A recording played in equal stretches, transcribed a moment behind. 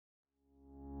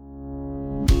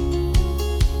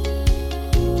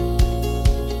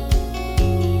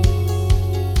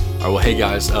Well, hey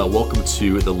guys, welcome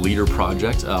to the Leader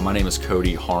Project. My name is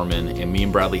Cody Harmon, and me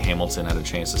and Bradley Hamilton had a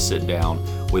chance to sit down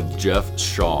with Jeff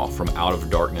Shaw from Out of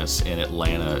Darkness in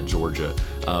Atlanta, Georgia.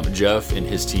 Jeff and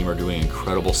his team are doing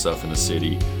incredible stuff in the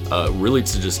city, really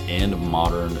to just end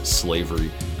modern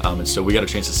slavery. And so we got a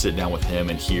chance to sit down with him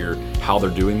and hear how they're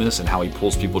doing this and how he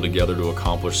pulls people together to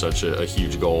accomplish such a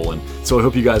huge goal. And so I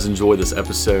hope you guys enjoy this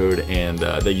episode and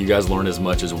that you guys learn as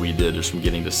much as we did just from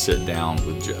getting to sit down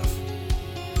with Jeff.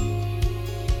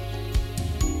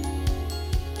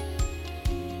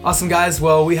 Awesome, guys.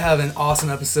 Well, we have an awesome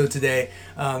episode today.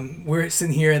 We're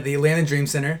sitting here at the Atlanta Dream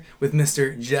Center with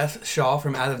Mr. Jeff Shaw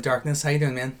from Out of Darkness. How you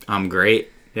doing, man? I'm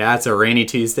great. Yeah, it's a rainy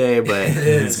Tuesday, but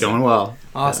it's going well.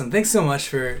 Awesome. Yeah. Thanks so much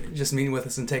for just meeting with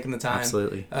us and taking the time.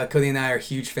 Absolutely. Cody and I are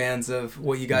huge fans of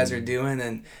what you guys are doing.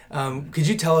 And could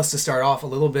you tell us to start off a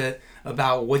little bit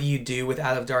about what you do with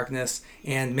Out of Darkness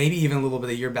and maybe even a little bit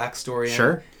of your backstory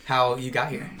and how you got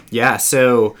here? Yeah,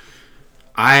 so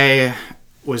I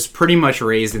was pretty much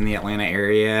raised in the Atlanta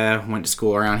area, went to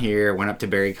school around here, went up to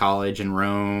Berry College in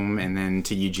Rome, and then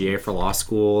to UGA for law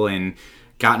school, and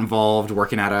got involved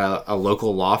working at a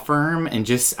local law firm, and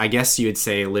just, I guess you would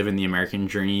say, living the American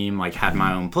dream, like had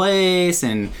my own place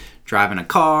and driving a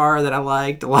car that I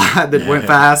liked a lot that went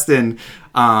fast. And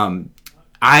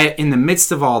in the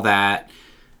midst of all that,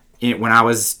 when I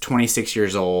was 26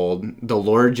 years old, the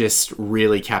Lord just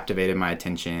really captivated my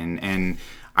attention, and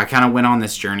I kind of went on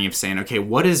this journey of saying, okay,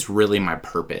 what is really my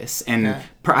purpose? And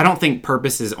I don't think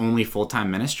purpose is only full-time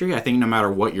ministry. I think no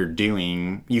matter what you're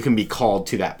doing, you can be called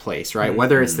to that place, right? Mm-hmm.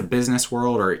 Whether it's the business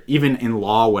world or even in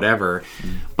law, whatever.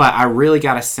 Mm-hmm. But I really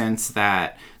got a sense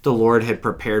that the Lord had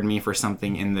prepared me for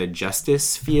something in the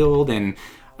justice field. And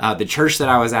the church that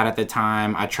I was at the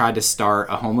time, I tried to start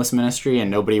a homeless ministry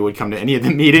and nobody would come to any of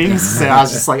the meetings. So I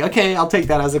was just like, okay, I'll take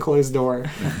that as a closed door.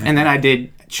 And then I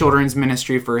did children's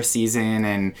ministry for a season,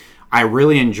 and I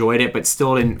really enjoyed it, but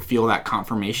still didn't feel that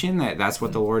confirmation that that's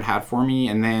what the Lord had for me.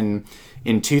 And then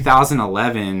in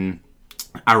 2011,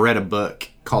 I read a book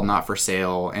called Not for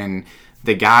Sale, and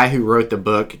the guy who wrote the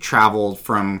book traveled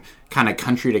from kind of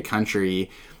country to country.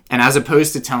 And as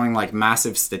opposed to telling like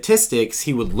massive statistics,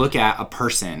 he would look at a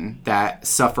person that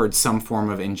suffered some form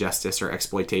of injustice or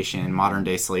exploitation, modern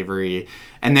day slavery.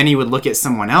 And then he would look at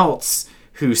someone else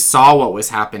who saw what was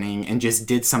happening and just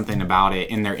did something about it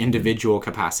in their individual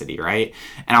capacity, right?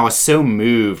 And I was so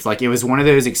moved. Like, it was one of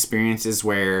those experiences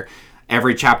where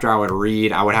every chapter I would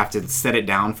read, I would have to set it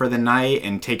down for the night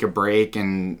and take a break,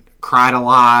 and cried a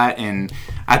lot. And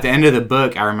at the end of the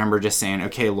book, I remember just saying,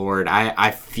 okay, Lord,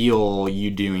 I feel you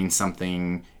doing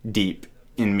something deep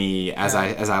in me as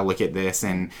I look at this,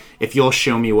 and if you'll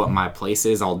show me what my place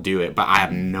is, I'll do it, but I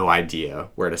have no idea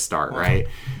where to start, right?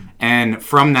 And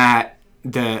from that,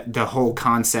 the whole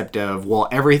concept of, well,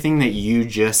 everything that you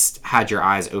just had your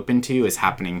eyes open to is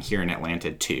happening here in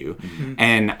Atlanta too. Mm-hmm.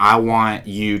 And I want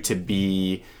you to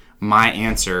be my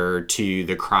answer to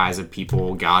the cries of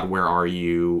people. God, where are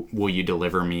you? Will you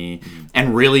deliver me? Mm-hmm.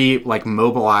 And really like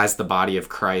mobilize the body of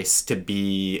Christ to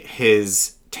be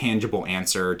his tangible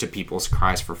answer to people's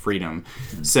cries for freedom.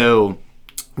 Mm-hmm. So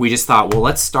we just thought, well,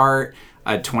 let's start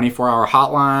a 24-hour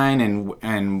hotline,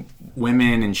 and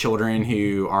women and children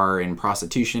who are in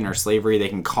prostitution or slavery, they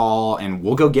can call and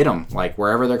we'll go get them. Like,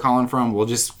 wherever they're calling from, we'll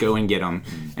just go and get them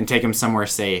and take them somewhere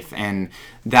safe. And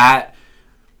that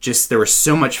just, there was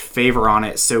so much favor on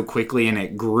it so quickly, and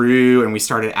it grew, and we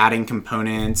started adding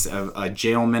components of a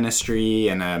jail ministry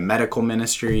and a medical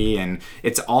ministry, and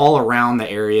it's all around the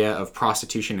area of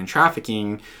prostitution and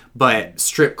trafficking, but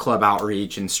strip club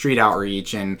outreach and street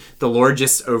outreach. And the Lord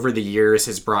just over the years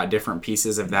has brought different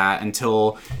pieces of that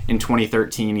until in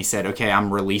 2013 he said, okay,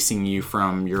 I'm releasing you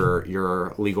from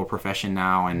your legal profession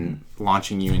now and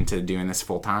launching you into doing this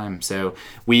full time. So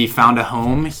we found a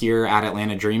home here at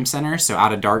Atlanta Dream Center. So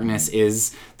Out of Darkness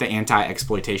is the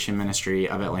anti-exploitation ministry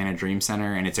of Atlanta Dream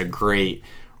Center, and it's a great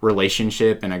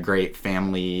relationship and a great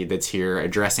family that's here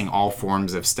addressing all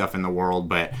forms of stuff in the world,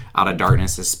 but Out of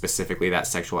Darkness is specifically that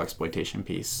sexual exploitation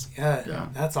piece. Yeah.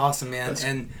 That's awesome, man.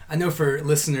 And I know for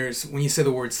listeners, when you say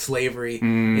the word slavery,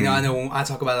 you know, I know when I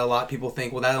talk about it a lot, people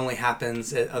think, well, that only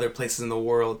happens at other places in the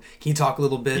world. Can you talk a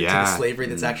little bit to the slavery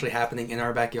that's actually happening in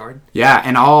our backyard? Yeah,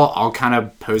 and I'll kind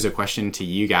of pose a question to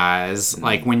you guys.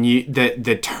 Like, when you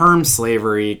the term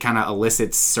slavery kind of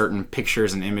elicits certain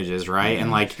pictures and images, right?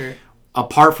 And like,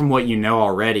 apart from what you know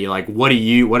already, like, what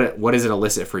does it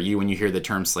elicit for you when you hear the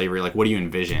term slavery? Like, what do you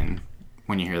envision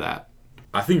when you hear that?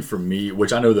 I think for me,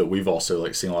 which I know that we've also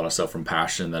like seen a lot of stuff from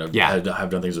Passion that have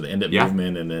done things with the End It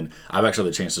movement, and then I've actually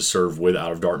had the chance to serve with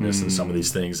Out of Darkness and some of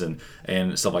these things and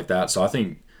stuff like that. So I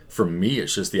think for me,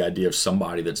 it's just the idea of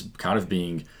somebody that's kind of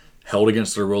being held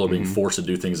against their will or being forced to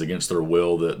do things against their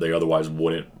will that they otherwise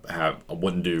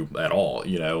wouldn't do at all,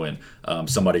 and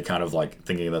somebody kind of like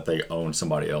thinking that they own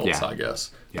somebody else, I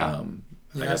guess. I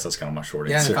guess that's kind of my short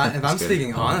answer. Yeah, if I'm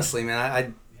speaking honestly, man,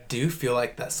 I do feel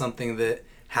like that's something that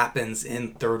happens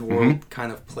in third world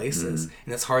kind of places,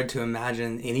 and it's hard to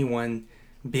imagine anyone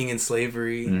being in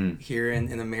slavery here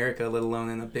in America, let alone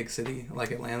in a big city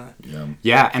like Atlanta.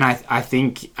 Yeah, and I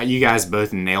think you guys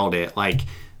both nailed it. Like,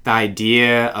 the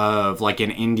idea of, like, in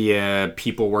India,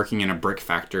 people working in a brick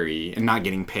factory and not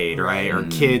getting paid, right? Or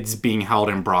kids being held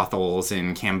in brothels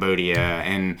in Cambodia.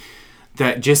 And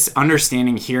that just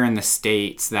understanding here in the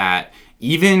States that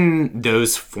even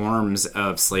those forms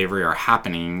of slavery are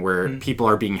happening where people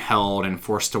are being held and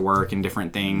forced to work and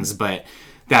different things, but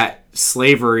that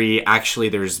slavery, actually,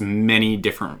 there's many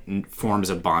different forms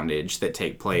of bondage that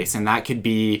take place. And that could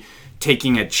be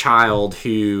taking a child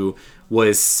who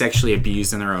was sexually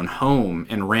abused in their own home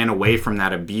and ran away from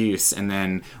that abuse and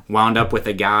then wound up with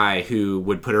a guy who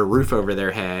would put a roof over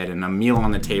their head and a meal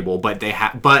on the table, but they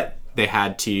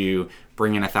had to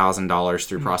bring in $1,000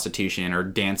 through prostitution or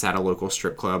dance at a local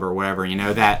strip club or whatever,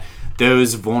 that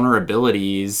those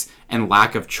vulnerabilities and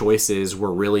lack of choices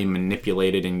were really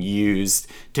manipulated and used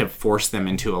to force them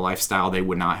into a lifestyle they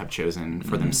would not have chosen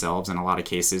for themselves in a lot of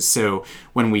cases. So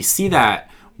when we see that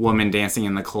woman dancing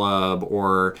in the club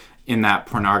or in that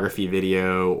pornography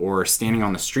video or standing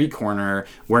on the street corner,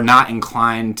 we're not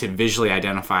inclined to visually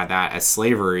identify that as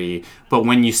slavery. But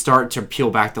when you start to peel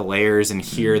back the layers and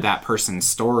hear that person's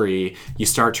story, you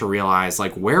start to realize,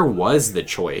 like, where was the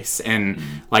choice? And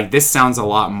like, this sounds a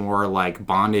lot more like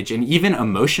bondage, and even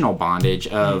emotional bondage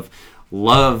of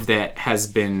love that has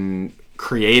been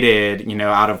created,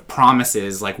 out of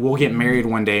promises, like, we'll get married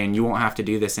one day and you won't have to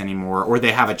do this anymore. Or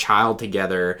they have a child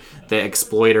together, the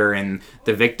exploiter and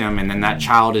the victim, and then that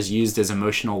child is used as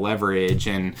emotional leverage,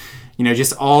 and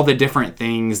just all the different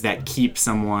things that keep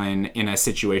someone in a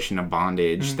situation of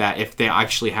bondage that if they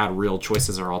actually had real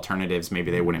choices or alternatives,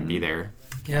 maybe they wouldn't be there.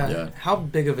 How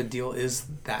big of a deal is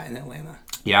that in Atlanta?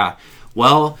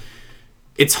 Well,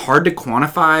 it's hard to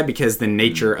quantify because the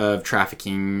nature of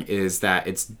trafficking is that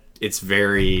it's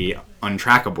very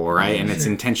untrackable, right? And it's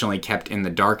intentionally kept in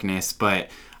the darkness. But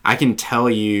I can tell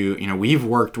you, we've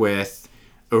worked with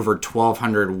over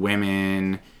 1,200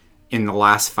 women in the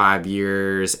last 5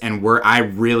 years, and I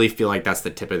really feel like that's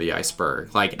the tip of the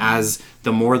iceberg. Like, as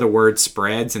the more the word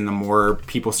spreads and the more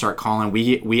people start calling,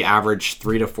 we average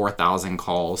 3,000 to 4,000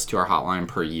 calls to our hotline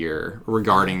per year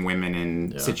regarding women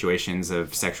in situations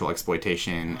of sexual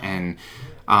exploitation. And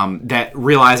that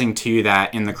realizing too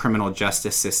that in the criminal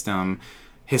justice system,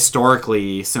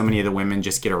 historically, so many of the women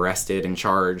just get arrested and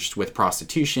charged with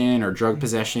prostitution or drug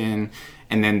possession,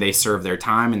 and then they serve their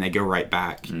time and they go right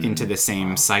back into the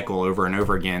same cycle over and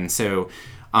over again. So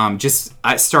just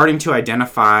starting to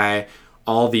identify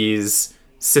all these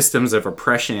systems of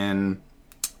oppression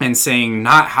and saying,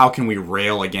 not how can we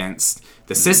rail against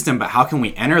the system, but how can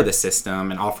we enter the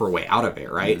system and offer a way out of it,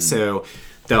 right? So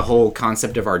the whole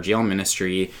concept of our jail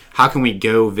ministry, how can we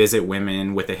go visit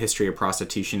women with a history of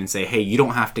prostitution and say, hey, you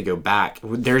don't have to go back.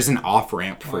 There's an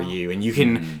off-ramp for you, and you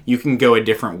can go a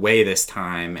different way this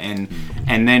time. And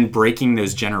then breaking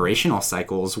those generational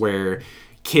cycles where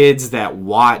kids that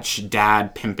watch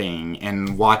dad pimping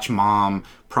and watch mom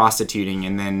prostituting,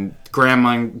 and then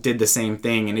grandma did the same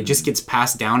thing, and it just gets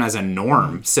passed down as a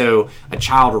norm. So a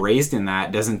child raised in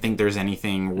that doesn't think there's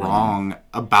anything wrong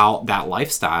about that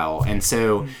lifestyle. And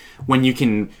so when you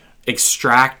can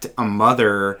extract a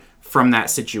mother from that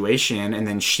situation, and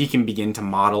then she can begin to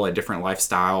model a different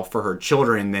lifestyle for her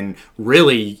children, then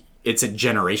really it's a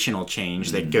generational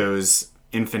change that goes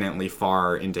infinitely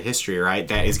far into history, right?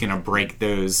 That is going to break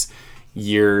those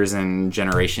years and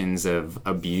generations of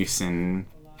abuse and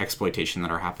exploitation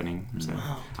that are happening. So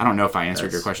I don't know if I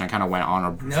answered your question. I kind of went on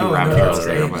a few rabbit trails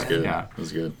there, but yeah, it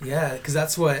was good. Yeah, because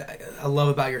that's what I love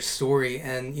about your story.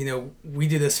 And we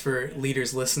do this for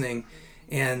leaders listening,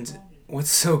 and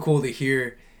what's so cool to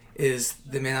hear is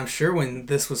that, man, I'm sure when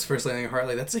this was first laying on your heart,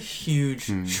 like, that's a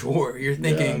huge chore. You're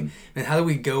thinking, man, how do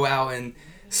we go out and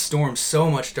storm so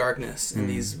much darkness in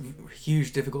these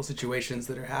huge, difficult situations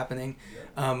that are happening?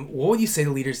 What would you say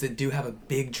to leaders that do have a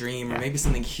big dream or maybe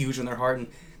something huge on their heart and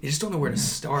they just don't know where to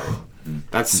start?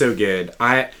 That's so good.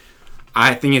 I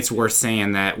think it's worth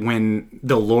saying that when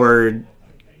the Lord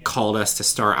called us to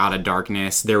start out of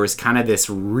darkness, there was kind of this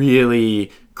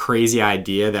really crazy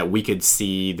idea that we could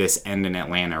see this end in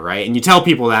Atlanta, right? And you tell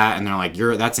people that and they're like,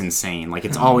 that's insane. Like,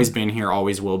 it's always been here,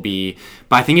 always will be.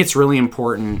 But I think it's really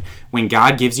important when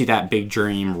God gives you that big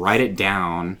dream, write it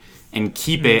down and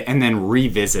keep it and then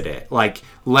revisit it. Like,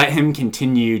 let him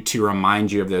continue to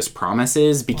remind you of those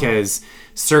promises, because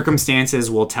circumstances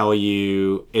will tell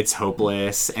you it's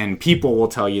hopeless and people will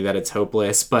tell you that it's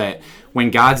hopeless. But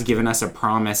when God's given us a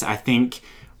promise, I think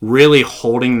really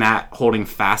holding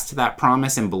fast to that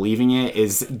promise and believing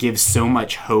it gives so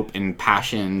much hope and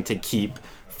passion to keep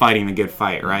fighting the good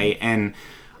fight, right? And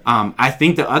I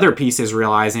think the other piece is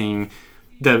realizing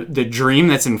the dream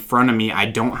that's in front of me, I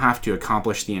don't have to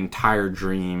accomplish the entire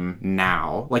dream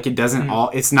now. Like, it doesn't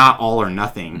it's not all or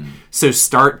nothing. So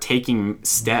start taking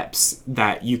steps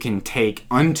that you can take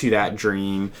unto that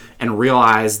dream and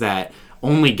realize that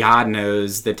only God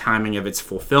knows the timing of its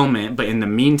fulfillment. But in the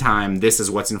meantime, this is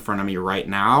what's in front of me right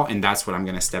now, and that's what I'm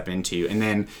going to step into. And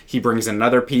then he brings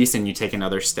another piece and you take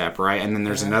another step, right? And then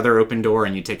there's another open door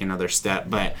and you take another step.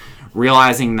 But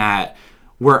realizing that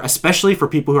especially for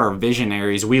people who are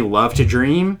visionaries, we love to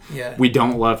dream. Yeah. We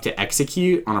don't love to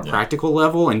execute on a practical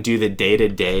level and do the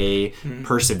day-to-day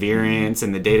perseverance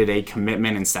and the day-to-day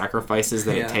commitment and sacrifices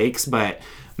that it takes. But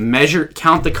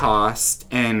count the cost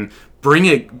and bring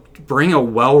a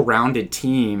well-rounded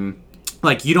team.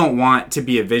 Like, you don't want to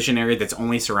be a visionary that's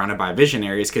only surrounded by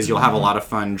visionaries, because you'll have a lot of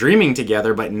fun dreaming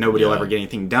together, but nobody will ever get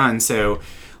anything done. So,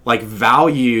 like,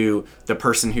 value the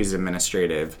person who's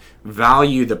administrative,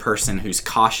 value the person who's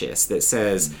cautious, that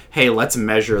says, hey, let's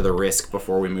measure the risk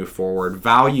before we move forward.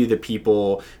 Value the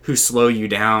people who slow you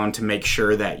down to make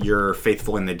sure that you're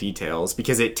faithful in the details,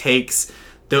 because it takes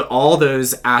all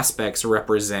those aspects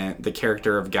represent the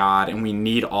character of God, and we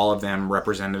need all of them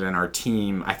represented in our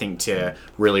team, I think, to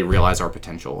really realize our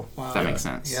potential. Wow. If that makes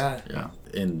sense. Yeah.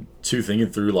 And thinking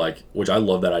through, like, which I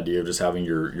love that idea of just having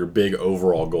your big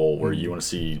overall goal where you want to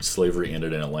see slavery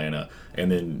ended in Atlanta, and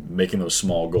then making those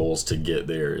small goals to get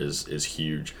there is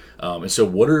huge. And so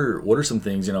what are some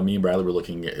things, me and Bradley were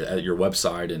looking at your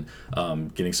website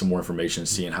and getting some more information,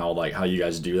 seeing how you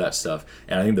guys do that stuff.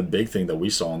 And I think the big thing that we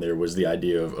saw in there was the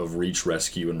idea of reach,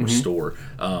 rescue, and restore,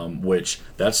 which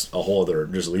that's a whole other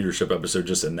just leadership episode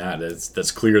just in that.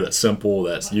 That's clear, that's simple,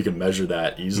 that's you can measure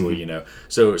that easily,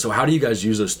 So how do you guys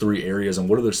use those three areas, and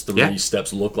what do those three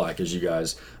steps look like as you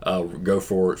guys go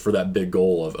for that big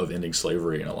goal of ending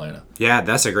slavery in Atlanta? Yeah,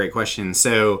 that's a great question.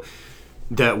 So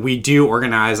we do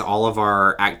organize all of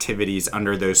our activities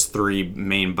under those three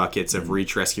main buckets of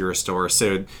reach, rescue, restore.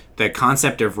 So the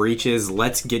concept of reach is,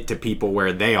 let's get to people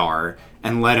where they are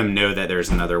and let them know that there's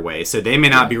another way. So they may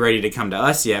not be ready to come to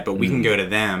us yet, but we can go to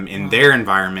them in their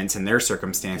environments and their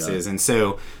circumstances. And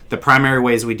so the primary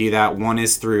ways we do that, one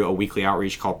is through a weekly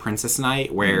outreach called Princess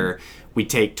Night, where we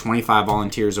take 25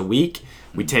 volunteers a week.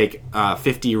 We take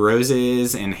 50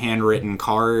 roses and handwritten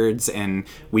cards, and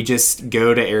we just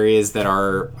go to areas that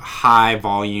are high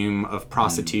volume of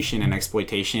prostitution and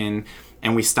exploitation,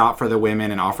 and we stop for the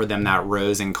women and offer them that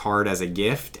rose and card as a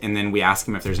gift, and then we ask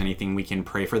them if there's anything we can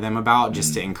pray for them about,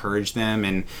 just to encourage them.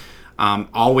 And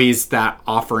always that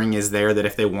offering is there that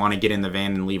if they want to get in the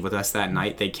van and leave with us that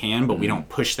night, they can, but we don't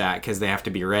push that because they have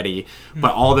to be ready.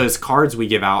 But all those cards we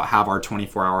give out have our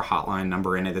 24-hour hotline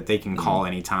number in it that they can call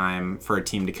anytime for a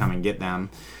team to come and get them.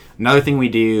 Another thing we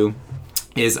do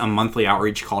is a monthly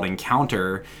outreach called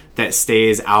Encounter that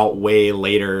stays out way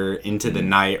later into the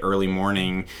night, early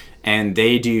morning. And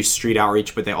they do street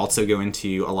outreach, but they also go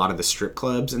into a lot of the strip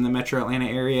clubs in the metro Atlanta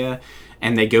area.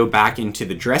 And they go back into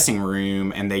the dressing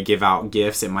room and they give out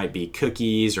gifts. It might be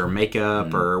cookies or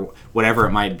makeup or whatever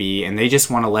it might be. And they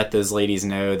just want to let those ladies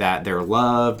know that they're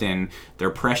loved and they're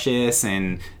precious.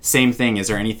 And same thing, is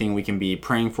there anything we can be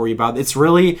praying for you about? It's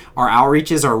really, our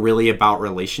outreaches are really about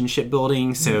relationship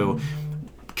building. So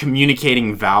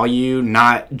communicating value,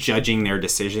 not judging their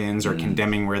decisions or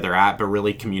condemning where they're at, but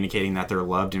really communicating that they're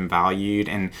loved and valued,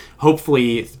 and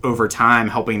hopefully over time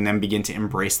helping them begin to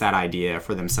embrace that idea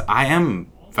for themselves. I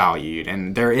am valued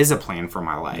and there is a plan for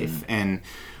my life. And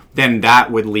then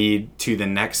that would lead to the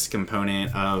next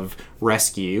component of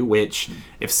rescue, which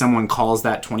if someone calls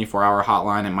that 24-hour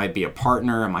hotline, it might be a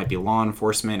partner, it might be law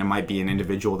enforcement, it might be an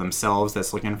individual themselves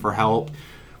that's looking for help.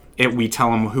 We tell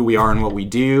them who we are and what we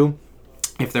do.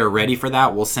 If they're ready for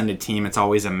that, we'll send a team. It's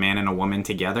always a man and a woman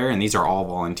together, and these are all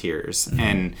volunteers.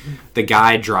 And the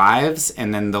guy drives,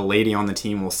 and then the lady on the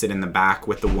team will sit in the back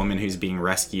with the woman who's being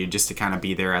rescued, just to kind of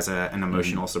be there as an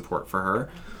emotional support for her.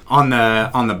 On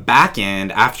the back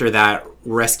end, after that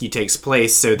rescue takes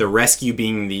place, so the rescue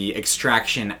being the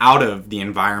extraction out of the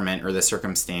environment or the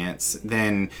circumstance,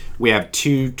 then we have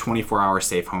 2 24-hour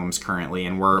safe homes currently,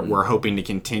 and we're hoping to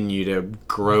continue to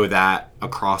grow that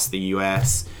across the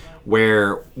U.S.,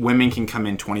 where women can come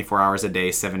in 24 hours a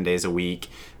day, 7 days a week.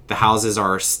 The houses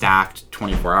are staffed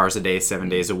 24 hours a day, 7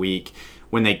 days a week.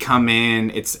 when they come in,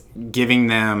 it's giving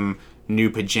them new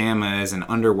pajamas and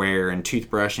underwear and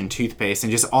toothbrush and toothpaste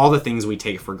and just all the things we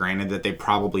take for granted that they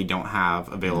probably don't have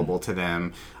available to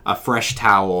them. A fresh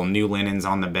towel, new linens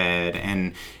on the bed,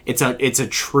 and it's a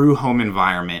true home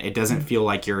environment. It doesn't feel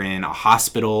like you're in a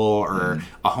hospital or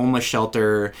a homeless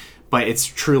shelter, but it's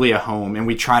truly a home. And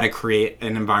we try to create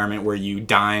an environment where you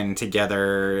dine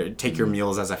together, take your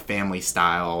meals as a family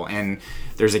style. And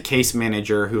there's a case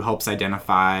manager who helps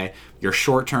identify your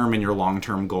short-term and your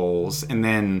long-term goals. And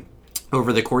then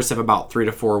over the course of about 3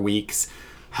 to 4 weeks,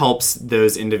 helps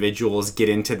those individuals get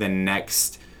into the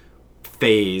next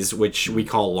phase, which we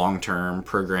call long-term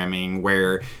programming,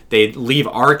 where they leave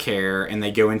our care and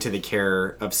they go into the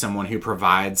care of someone who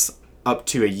provides up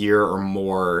to a year or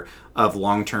more of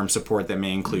long-term support that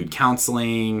may include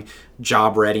counseling,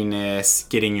 job readiness,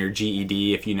 getting your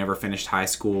GED if you never finished high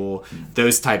school,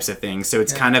 those types of things. So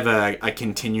it's kind of a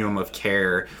continuum of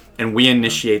care, and we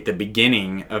initiate the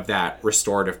beginning of that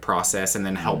restorative process and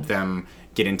then help them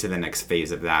get into the next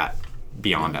phase of that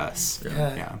beyond us.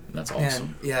 Yeah. That's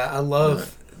awesome. And I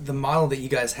love the model that you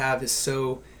guys have is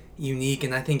so unique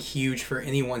and I think huge for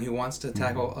anyone who wants to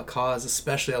tackle a cause.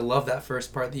 Especially, I love that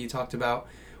first part that you talked about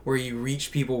where you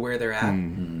reach people where they're at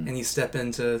and you step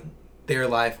into their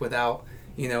life without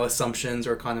assumptions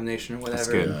or condemnation or whatever. That's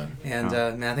good. And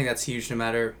man, I think that's huge no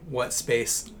matter what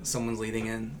space someone's leading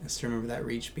in, is to remember that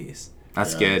reach piece.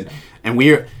 That's good. And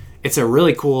it's a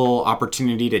really cool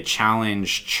opportunity to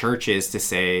challenge churches to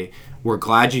say, we're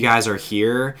glad you guys are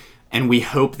here, and we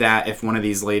hope that if one of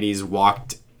these ladies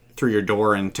walked through your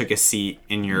door and took a seat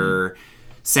in your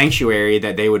sanctuary,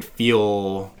 that they would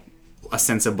feel a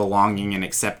sense of belonging and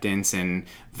acceptance and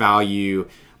value.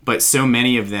 But so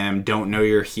many of them don't know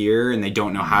you're here, and they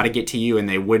don't know how to get to you, and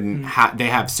they wouldn't they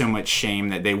have so much shame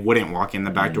that they wouldn't walk in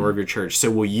the back door of your church. So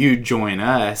will you join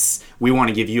us? We want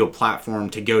to give you a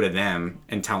platform to go to them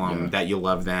and tell them that you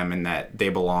love them and that they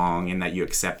belong and that you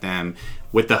accept them,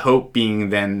 with the hope being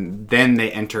then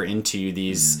they enter into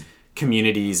these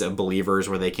communities of believers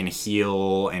where they can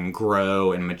heal and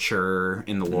grow and mature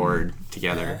in the Lord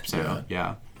together. So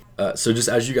So just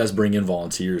as you guys bring in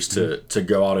volunteers to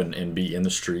go out and be in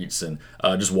the streets and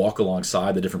just walk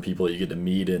alongside the different people that you get to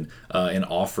meet and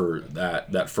offer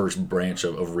that first branch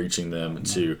of reaching them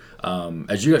to,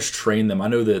 as you guys train them, I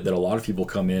know that a lot of people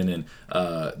come in and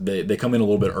they come in a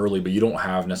little bit early, but you don't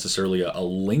have necessarily a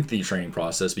lengthy training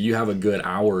process, but you have a good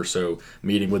hour or so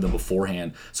meeting with them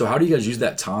beforehand. So how do you guys use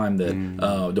that time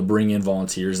to bring in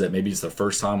volunteers that maybe it's their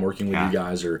first time working with you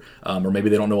guys, or maybe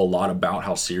they don't know a lot about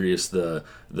how serious the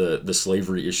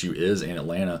slavery issue is in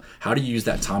Atlanta? How do you use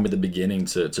that time at the beginning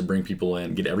to bring people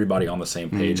in, get everybody on the same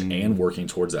page and working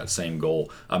towards that same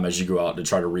goal as you go out to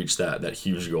try to reach that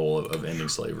huge goal of ending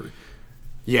slavery?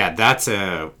 Yeah, that's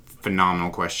a phenomenal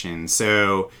question.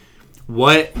 So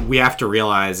what we have to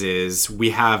realize is we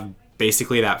have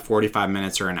basically that 45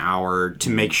 minutes or an hour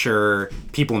to make sure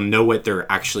people know what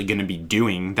they're actually going to be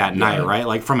doing that night, right?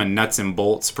 Like from a nuts and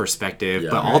bolts perspective,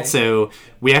 but also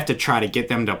we have to try to get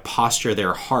them to posture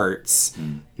their hearts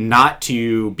not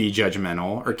to be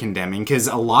judgmental or condemning, because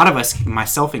a lot of us,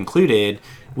 myself included,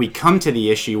 we come to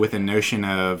the issue with a notion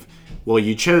of, well,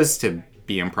 you chose to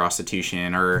be in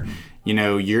prostitution, or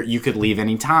you could leave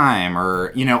any time,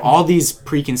 or all these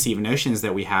preconceived notions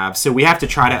that we have. So we have to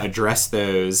try to address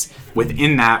those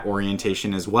within that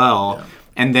orientation as well,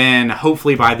 and then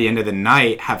hopefully by the end of the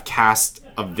night have cast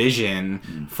a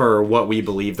vision for what we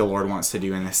believe the Lord wants to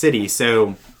do in the city.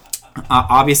 So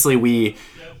obviously we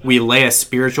lay a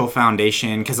spiritual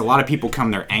foundation, because a lot of people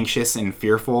come, they're anxious and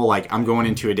fearful, like, I'm going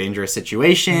into a dangerous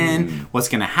situation, what's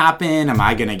going to happen, am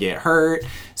I going to get hurt?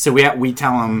 So we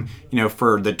tell them,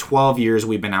 for the 12 years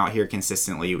we've been out here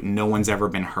consistently, no one's ever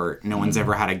been hurt, no one's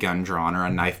ever had a gun drawn or a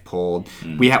knife pulled.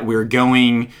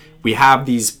 We have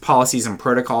these policies and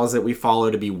protocols that we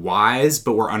follow to be wise,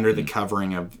 but we're under the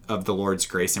covering of the Lord's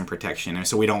grace and protection, and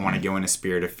so we don't want to go in a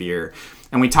spirit of fear.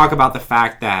 And we talk about the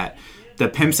fact that the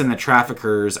pimps and the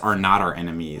traffickers are not our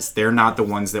enemies. They're not the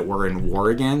ones that we're in war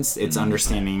against. It's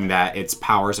understanding that it's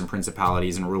powers and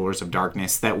principalities and rulers of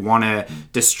darkness that want to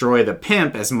destroy the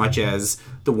pimp as much as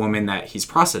the woman that he's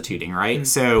prostituting, right?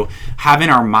 So having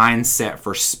our mind set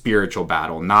for spiritual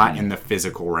battle, not in the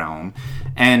physical realm.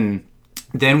 And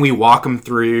then we walk them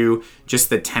through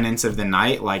just the tenets of the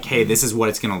night, like, hey, this is what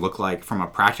it's going to look like from a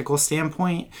practical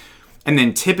standpoint. And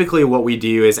then typically what we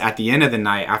do is at the end of the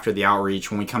night after the outreach,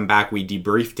 when we come back, we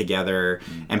debrief together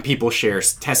and people share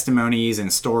testimonies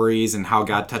and stories and how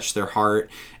God touched their heart.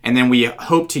 And then we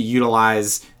hope to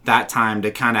utilize that time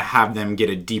to kind of have them get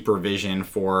a deeper vision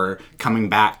for coming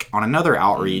back on another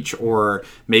outreach, or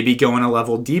maybe going a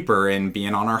level deeper and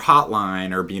being on our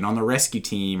hotline or being on the rescue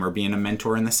team or being a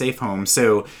mentor in the safe home.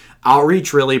 So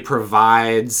outreach really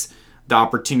provides the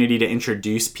opportunity to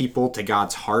introduce people to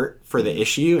God's heart for the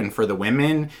issue and for the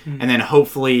women. And then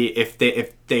hopefully if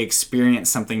they experience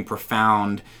something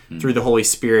profound through the Holy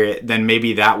Spirit, then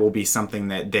maybe that will be something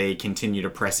that they continue to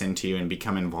press into and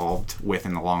become involved with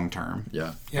in the long term.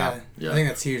 Yeah. I think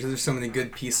that's huge. There's so many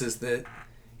good pieces that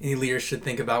any leader should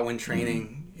think about when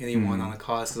training anyone on a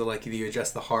cause. So like, you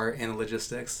address the heart and the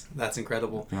logistics. That's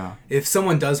incredible. Yeah. If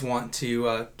someone does want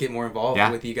to get more involved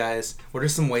with you guys, what are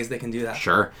some ways they can do that?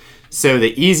 Sure. So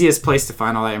the easiest place to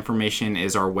find all that information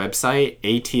is our website,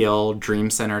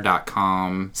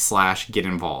 atldreamcenter.com/get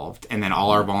involved. And then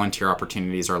all our volunteer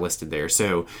opportunities are listed there.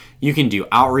 So you can do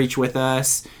outreach with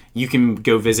us. You can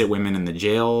go visit women in the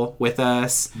jail with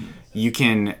us. You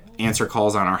can answer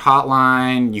calls on our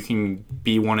hotline. You can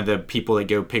be one of the people that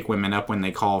go pick women up when they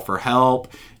call for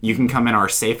help. You can come in our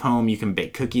safe home. You can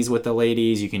bake cookies with the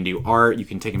ladies. You can do art. You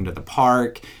can take them to the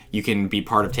park. You can be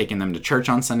part of taking them to church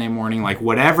on Sunday morning. Like,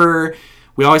 whatever,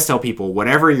 we always tell people,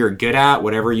 whatever you're good at,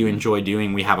 whatever you enjoy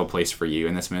doing, we have a place for you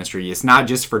in this ministry. It's not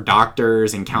just for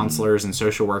doctors and counselors and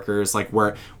social workers. Like,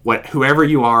 whoever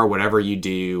you are, whatever you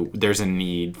do, there's a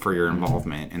need for your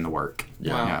involvement in the work.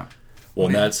 Yeah. Well,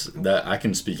 and that I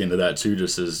can speak into that too.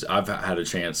 Just as I've had a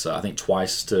chance, I think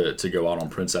twice to go out on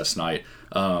Princess Night,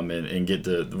 and get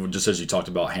to, just as you talked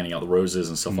about, handing out the roses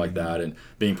and stuff like that, and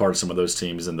being part of some of those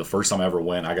teams. And the first time I ever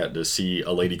went, I got to see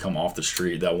a lady come off the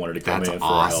street that wanted to come in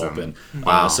for help, and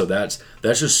so that's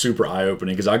just super eye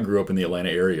opening, because I grew up in the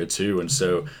Atlanta area too, and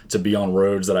so to be on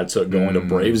roads that I took going to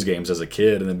Braves games as a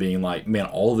kid, and then being like, man,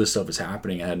 all of this stuff is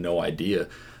happening, I had no idea.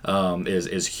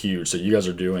 Is huge. So you guys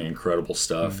are doing incredible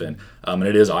stuff, and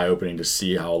it is eye opening to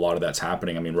see how a lot of that's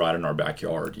happening. I mean, right in our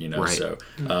backyard, Right. So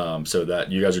so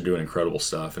that you guys are doing incredible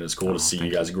stuff, and it's cool to see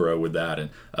you guys grow with that,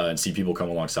 and see people come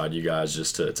alongside you guys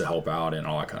just to help out and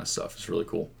all that kind of stuff. It's really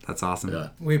cool. That's awesome. Yeah,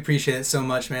 we appreciate it so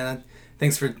much, man.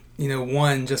 Thanks for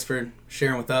just for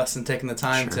sharing with us and taking the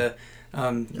time to.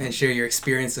 And share your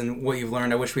experience and what you've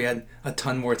learned. I wish we had a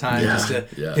ton more time just to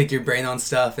pick your brain on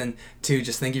stuff, and to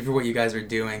just thank you for what you guys are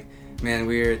doing. Man,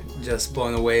 we're just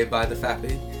blown away by the fact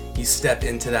that you step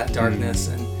into that darkness,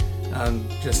 and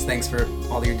just thanks for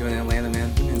all that you're doing in Atlanta, man.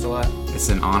 It means a lot. It's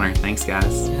an honor. Thanks,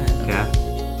 guys. Yeah.